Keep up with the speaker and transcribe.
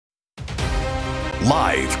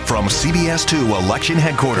Live from CBS 2 Election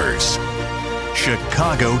Headquarters,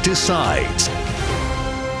 Chicago Decides.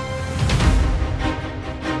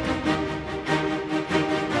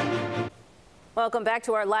 Welcome back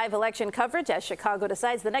to our live election coverage as Chicago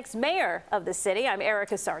decides the next mayor of the city. I'm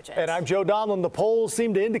Erica Sargent. And I'm Joe Donlin. The polls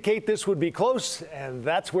seem to indicate this would be close, and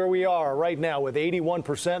that's where we are right now with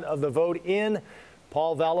 81% of the vote in.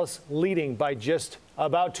 Paul Vallas leading by just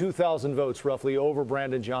about 2,000 votes, roughly, over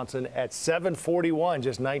Brandon Johnson at 741,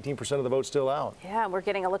 just 19% of the vote still out. Yeah, we're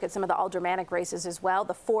getting a look at some of the aldermanic races as well.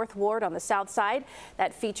 The 4th ward on the south side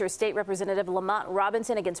that features State Representative Lamont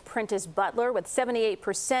Robinson against Prentice Butler with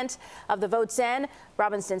 78% of the votes in.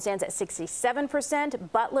 Robinson stands at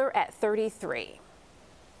 67%, Butler at 33%.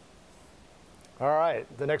 All right,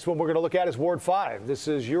 the next one we're going to look at is Ward 5. This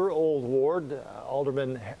is your old ward,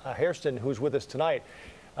 Alderman Hairston, who's with us tonight.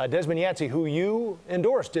 Desmond Yancey, who you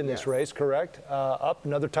endorsed in this race, correct? Up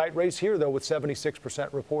another tight race here, though, with 76%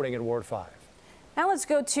 reporting in Ward 5. Now let's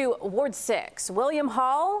go to Ward 6. William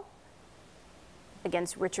Hall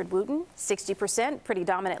against Richard Wooten, 60%. Pretty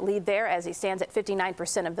dominant lead there as he stands at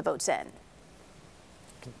 59% of the votes in.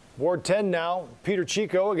 Ward 10 now, Peter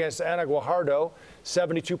Chico against Ana Guajardo,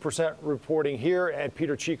 72% reporting here, and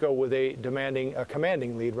Peter Chico with a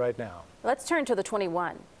commanding lead right now. Let's turn to the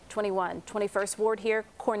 21st ward here.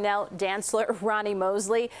 Cornell Dantzler, Ronnie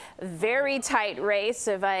Mosley. Very tight race.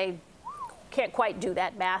 If I can't quite do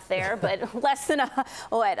that math there, but less than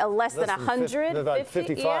 100. About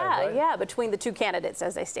 55, right? Yeah, between the two candidates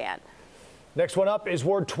as they stand. Next one up is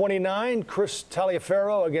Ward 29, Chris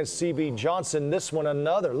Taliaferro against C.B. Johnson. This one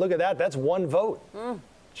another. Look at that. That's one vote.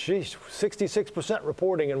 Jeez, 66%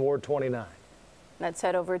 reporting in Ward 29. Let's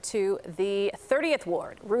head over to the 30th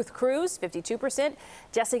ward. Ruth Cruz, 52%.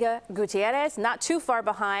 Jessica Gutierrez, not too far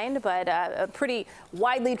behind, but a pretty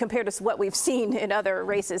wide lead compared to what we've seen in other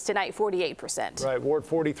races tonight, 48%. Right, Ward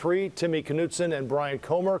 43, Timmy Knutson and Brian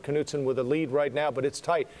Comer. Knutson with a lead right now, but it's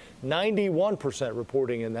tight. 91%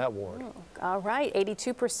 reporting in that ward. All right,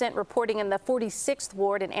 82% reporting in the 46th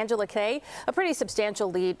ward, and Angela Kay, a pretty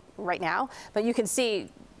substantial lead right now. But you can see,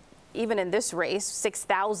 even in this race,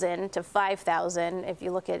 6,000 to 5,000, if you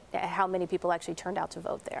look at how many people actually turned out to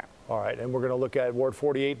vote there. All right, and we're going to look at Ward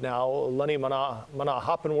 48 now. Lenny Mana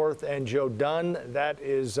Hoppenworth and Joe Dunn. That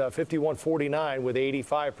is 51-49 with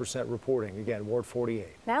 85% reporting. Again, Ward 48.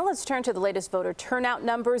 Now let's turn to the latest voter turnout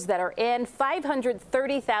numbers that are in.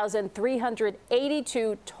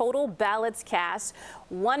 530,382 total ballots cast,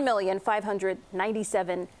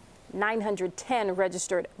 1,597,910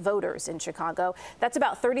 registered voters in Chicago. That's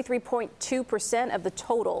about 33.2% of the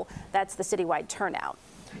total. That's the citywide turnout.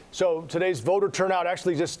 So today's voter turnout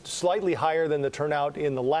actually just slightly higher than the turnout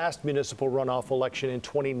in the last municipal runoff election in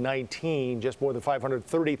 2019. Just more than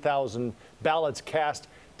 530,000 ballots cast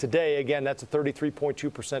today. Again, that's a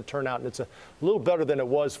 33.2% turnout, and it's a little better than it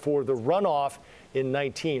was for the runoff in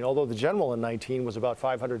 19, although the general in 19 was about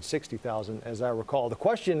 560,000, as I recall. The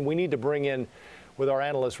question we need to bring in with our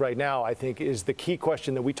analysts right now, I think, is the key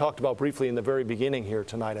question that we talked about briefly in the very beginning here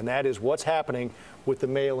tonight, and that is what's happening with the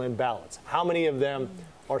mail-in ballots. How many of them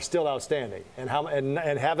are still outstanding and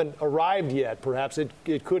haven't arrived yet? Perhaps it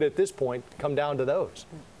could at this point come down to those.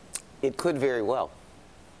 It could very well.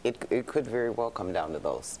 It could very well come down to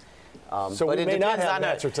those. So we may not have an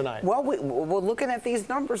answer tonight. Well, we're looking at these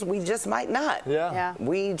numbers. We just might not. Yeah.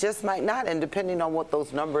 We just might not. And depending on what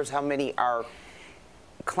those numbers, how many are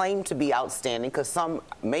claimed to be outstanding, because some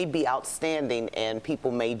may be outstanding and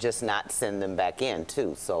people may just not send them back in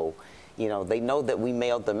too. So, you know, they know that we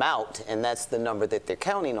mailed them out and that's the number that they're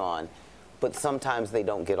counting on, but sometimes they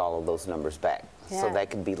don't get all of those numbers back. So that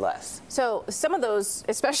could be less. So some of those,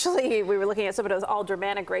 especially we were looking at some of those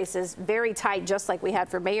aldermanic races, very tight, just like we had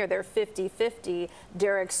for mayor. They're 50-50,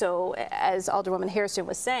 Derrick. So as Alderwoman Hairston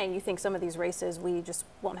was saying, you think some of these races we just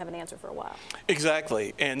won't have an answer for a while.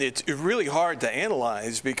 Exactly. And it's really hard to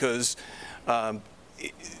analyze because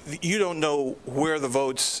you don't know where the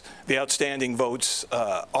votes, the outstanding votes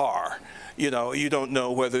are. You know, you don't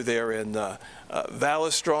know whether they're in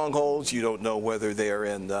Vallas strongholds. You don't know whether they're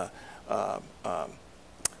in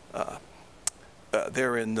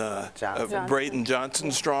Brayton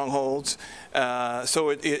Johnson strongholds. So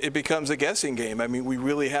it becomes a guessing game. I mean, we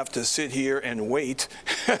really have to sit here and wait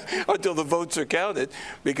until the votes are counted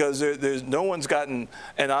because there's no one's gotten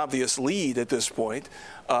an obvious lead at this point.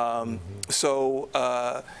 And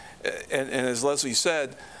as Leslie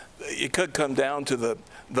said, it could come down to the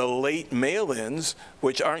late mail-ins,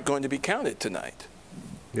 which aren't going to be counted tonight.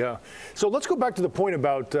 Yeah. So let's go back to the point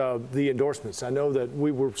about the endorsements. I know that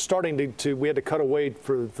we were starting we had to cut away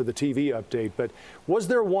for the TV update, but was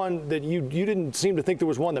there one that you didn't seem to think there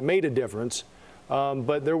was one that made a difference?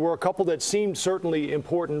 But there were a couple that seemed certainly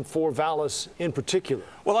important for Vallas in particular.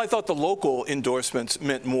 Well, I thought the local endorsements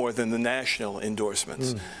meant more than the national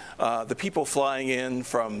endorsements. The people flying in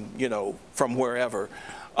from, from wherever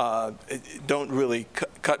don't really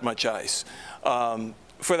cut much ice.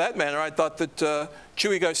 For that matter, I thought that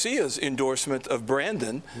Chuy Garcia's endorsement of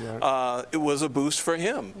Brandon, it was a boost for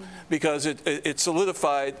him because it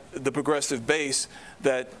solidified the progressive base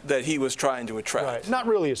that he was trying to attract. Right. Not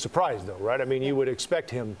really a surprise, though, right? I mean, you would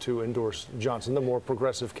expect him to endorse Johnson, the more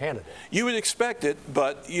progressive candidate. You would expect it,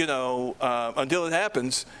 but, until it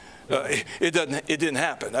happens, it didn't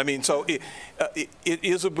happen. I mean, so it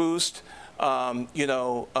is a boost.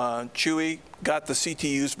 Chuy got the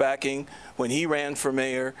CTU's backing when he ran for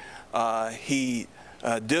mayor. He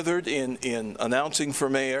dithered in announcing for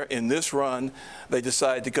mayor. In this run, they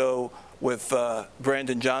decided to go with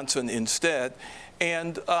Brandon Johnson instead.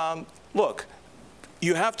 And look,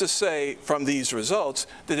 you have to say from these results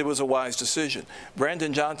that it was a wise decision.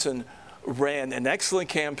 Brandon Johnson ran an excellent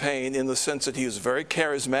campaign in the sense that he was very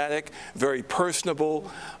charismatic, very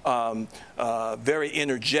personable, very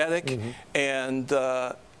energetic, and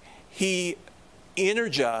he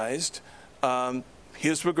energized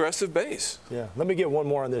his progressive base. Yeah. Let me get one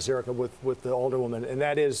more on this, Erica, with the alderwoman, and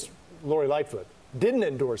that is Lori Lightfoot. Didn't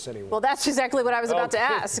endorse anyone. Well, that's exactly what I was about to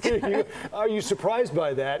ask. Are you surprised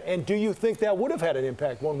by that? And do you think that would have had an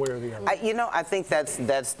impact one way or the other? I think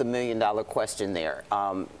that's the million-dollar question there.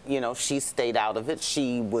 She stayed out of it.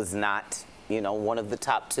 She was not, one of the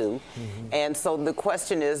top two. And so the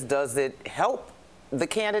question is, does it help the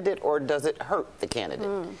candidate or does it hurt the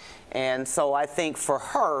candidate? And so I think for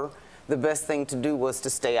her, the best thing to do was to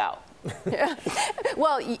stay out. Yeah.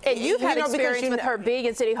 Well, and you've had experience with her being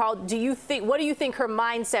in City Hall. What do you think her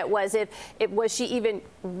mindset was? Was she even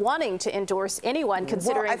wanting to endorse anyone,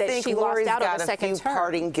 considering that she lost out on the second term? I think Lori's got a few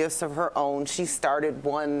parting gifts of her own. She started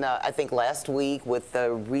one, I think, last week with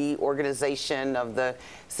the reorganization of the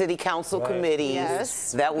City Council committees.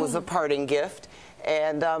 Yes. That was a parting gift.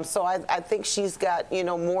 And so I think she's got,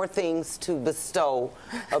 more things to bestow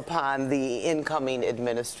upon the incoming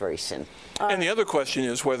administration. And the other question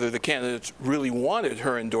is whether the candidates really wanted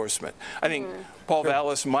her endorsement. I think Paul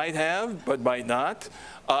Vallas might have, but might not.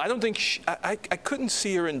 I don't think I couldn't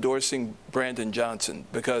see her endorsing Brandon Johnson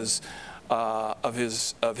because of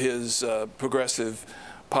his progressive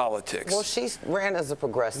politics. Well, she ran as a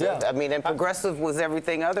progressive. Yeah. I mean, and progressive was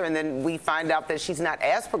everything other, and then we find out that she's not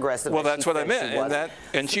as progressive. Well, as that's what I meant,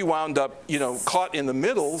 and she wound up, caught in the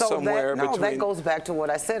middle somewhere between. That goes back to what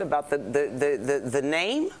I said about the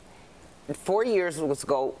name. 4 years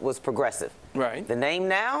ago was progressive. Right. The name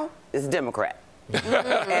now is Democrat.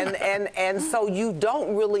 and so you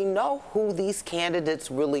don't really know who these candidates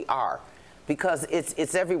really are, because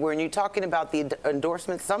it's everywhere. And you're talking about the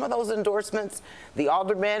endorsements. Some of those endorsements, the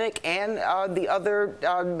aldermanic and the other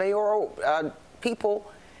mayoral people,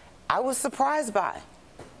 I was surprised by.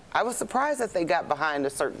 I was surprised that they got behind a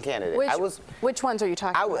certain candidate. Which ones are you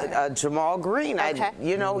talking about? Jamal Green. Okay.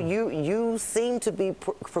 You seem to be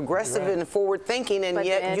progressive and forward thinking, and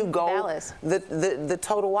yet you go the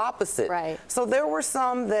total opposite. Right. So there were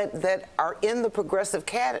some that are in the progressive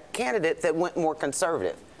candidate that went more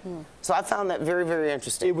conservative. So I found that very, very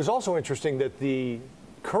interesting. It was also interesting that the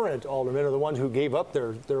current aldermen, or the ones who gave up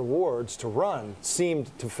their wards to run,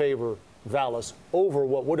 seemed to favor Vallas over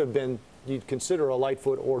what would have been, you'd consider, a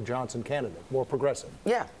Lightfoot or Johnson candidate, more progressive.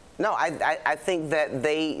 Yeah. No, I think that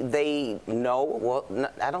they know. Well,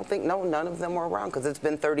 I don't think none of them were around, because it's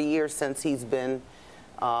been 30 years since he's been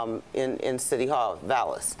in City Hall,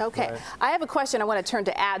 Vallas. Okay. Right. I have a question. I want to turn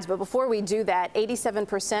to ads, but before we do that,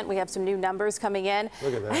 87%, we have some new numbers coming in.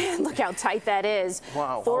 Look at that. Look how tight that is.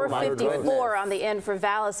 Wow. 454 on the end for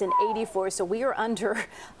Vallas and 84. So we are under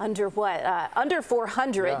what? Under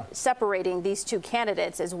 400 separating these two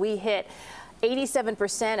candidates as we hit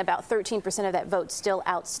 87%, about 13% of that vote still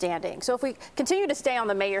outstanding. So if we continue to stay on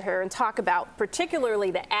the mayor here and talk about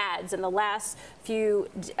particularly the ads in the last few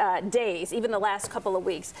days, even the last couple of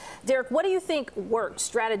weeks, Derrick, what do you think worked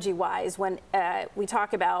strategy-wise when we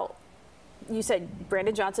talk about, you said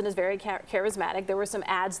Brandon Johnson is very charismatic. There were some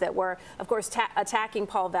ads that were, of course, attacking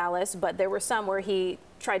Paul Vallas, but there were some where he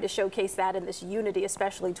tried to showcase that in this unity,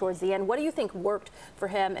 especially towards the end. What do you think worked for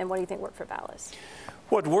him, and what do you think worked for Vallas?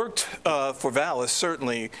 What worked for Vallas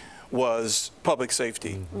certainly was public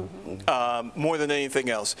safety, more than anything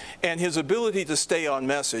else. And his ability to stay on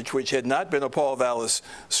message, which had not been a Paul Vallas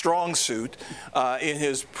strong suit in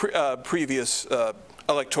his previous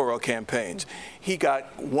electoral campaigns. He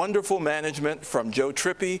got wonderful management from Joe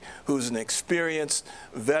Trippi, who's an experienced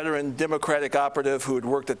veteran Democratic operative who had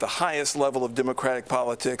worked at the highest level of Democratic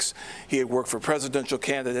politics. He had worked for presidential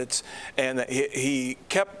candidates, and he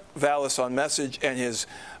kept Vallas on message, and his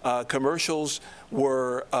commercials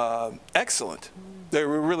were excellent. They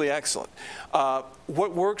were really excellent.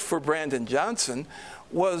 What worked for Brandon Johnson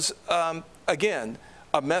was, again,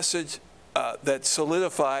 a message that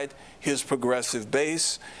solidified his progressive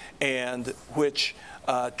base and which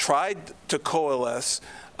tried to coalesce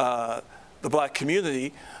the black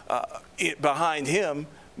community behind him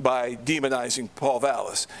by demonizing Paul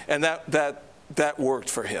Vallas. And that worked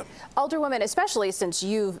for him. Alderwoman, especially since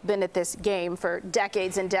you've been at this game for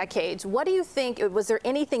decades and decades, what do you think, was there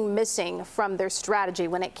anything missing from their strategy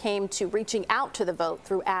when it came to reaching out to the vote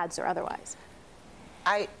through ads or otherwise?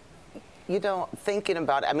 Thinking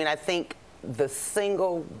about it, I mean, I think the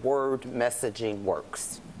single word messaging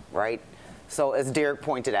works, right? So as Derrick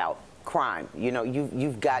pointed out, crime,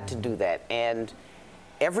 you've got to do that. And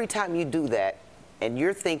every time you do that and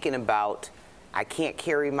you're thinking about, I can't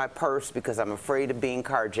carry my purse because I'm afraid of being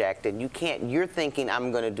carjacked, and you're thinking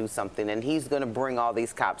I'm going to do something and he's going to bring all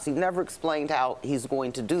these cops. He never explained how he's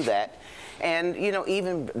going to do that. And,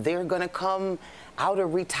 even they're going to come out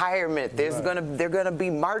of retirement. They're going to be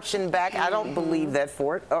marching back. I don't believe that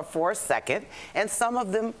for a second. And some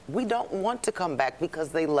of them, we don't want to come back because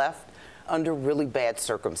they left under really bad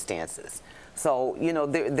circumstances. So,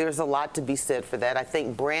 there's a lot to be said for that. I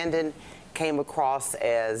think Brandon came across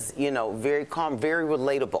as, very calm, very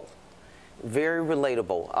relatable, very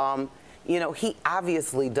relatable. He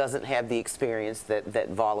obviously doesn't have the experience that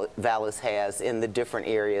Vallas has in the different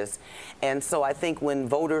areas. And so I think when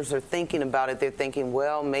voters are thinking about it, they're thinking,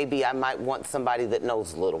 well, maybe I might want somebody that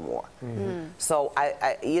knows a little more. Mm-hmm. So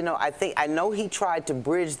I know he tried to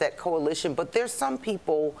bridge that coalition, but there's some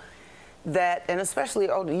people that, and especially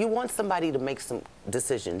older, you want somebody to make some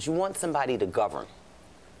decisions. You want somebody to govern.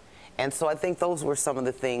 And so I think those were some of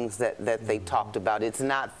the things that they talked about. It's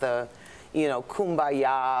not the,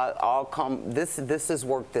 kumbaya, all come, this is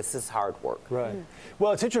work, this is hard work. Right.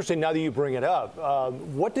 Well, it's interesting now that you bring it up.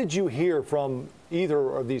 What did you hear from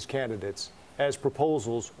either of these candidates as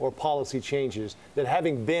proposals or policy changes that,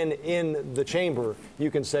 having been in the chamber, you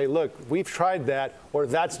can say, look, we've tried that, or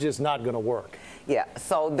that's just not going to work? Yeah,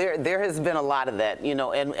 so there has been a lot of that,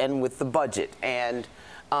 and with the budget. And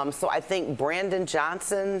so I think Brandon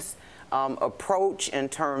Johnson's approach in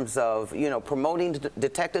terms of, promoting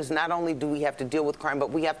detectives, not only do we have to deal with crime,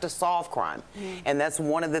 but we have to solve crime. Mm-hmm. And that's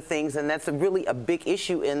one of the things, and that's really a big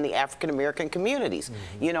issue in the African-American communities.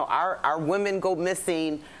 Mm-hmm. Our women go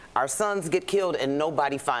missing, our sons get killed, and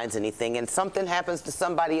nobody finds anything. And something happens to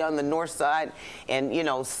somebody on the north side, and,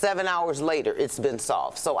 7 hours later, it's been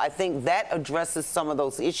solved. So I think that addresses some of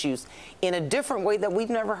those issues in a different way that we've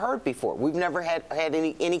never heard before. We've never had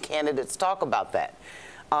any candidates talk about that.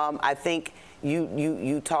 I think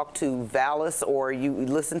you talk to Vallas, or you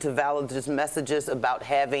listen to Vallas' messages about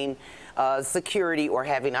having security, or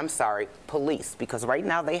having, police, because right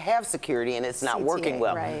now they have security and it's not CTA, working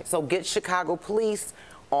well. Right. So get Chicago police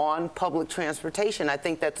on public transportation. I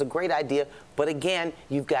think that's a great idea, but again,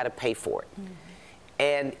 you've got to pay for it. Mm-hmm.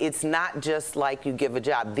 And it's not just like you give a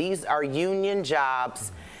job. These are union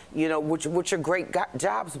jobs, which are great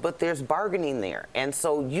jobs, but there's bargaining there. And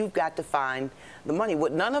so you've got to find the money.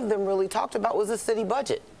 What none of them really talked about was the city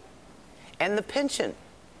budget and the pension.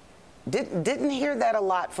 Didn't hear that a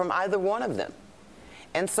lot from either one of them.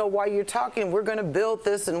 And so while you're talking, we're going to build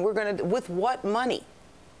this, and we're going to, with what money?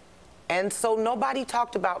 And so nobody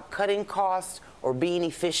talked about cutting costs or being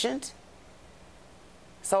efficient.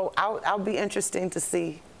 So I'll be interesting to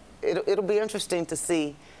see. It'll be interesting to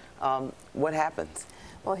see what happens.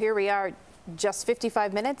 Well, here we are, just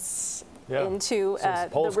 55 minutes into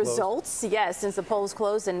the results. Yes, since the polls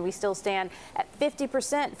closed, and we still stand at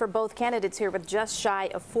 50% for both candidates here, with just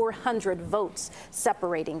shy of 400 votes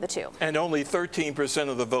separating the two. And only 13%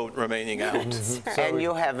 of the vote remaining out. Mm-hmm. And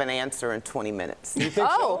you'll have an answer in 20 minutes. You think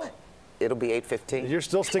so? It'll be 8:15. You're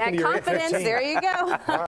still sticking to your 8:15. Confidence, there you go.